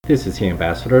This is the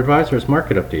Ambassador Advisors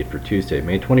Market Update for Tuesday,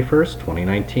 May 21st,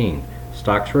 2019.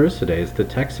 Stocks rose today as the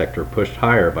tech sector pushed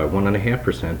higher by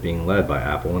 1.5%, being led by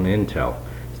Apple and Intel.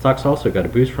 Stocks also got a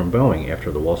boost from Boeing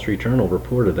after the Wall Street Journal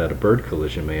reported that a bird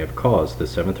collision may have caused the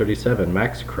 737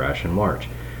 MAX crash in March.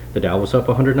 The Dow was up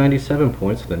 197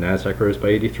 points, the Nasdaq rose by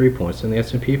 83 points, and the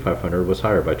S&P 500 was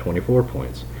higher by 24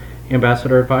 points.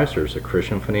 Ambassador Advisors, a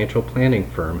Christian financial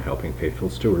planning firm helping faithful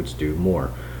stewards do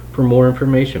more. For more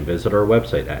information, visit our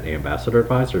website at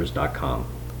ambassadoradvisors.com.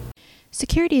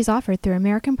 Securities offered through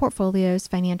American Portfolios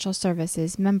Financial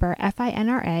Services, member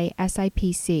FINRA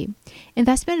SIPC.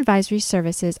 Investment advisory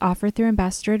services offered through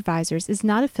Ambassador Advisors is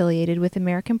not affiliated with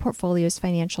American Portfolios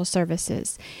Financial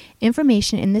Services.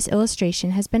 Information in this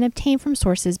illustration has been obtained from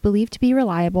sources believed to be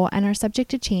reliable and are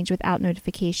subject to change without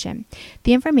notification.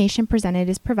 The information presented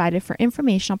is provided for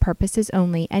informational purposes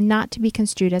only and not to be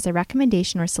construed as a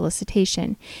recommendation or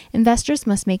solicitation. Investors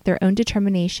must make their own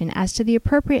determination as to the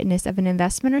appropriateness of an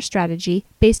investment or strategy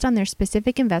based on their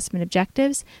specific investment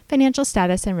objectives, financial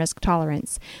status, and risk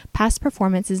tolerance. Past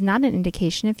performance is not an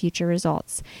indication of future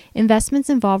results. Investments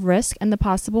involve risk and the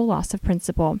possible loss of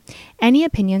principal. Any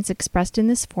opinions expressed in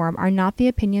this forum are not the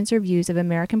opinions or views of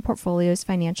American Portfolios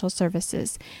Financial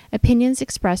Services. Opinions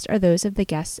expressed are those of the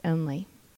guests only.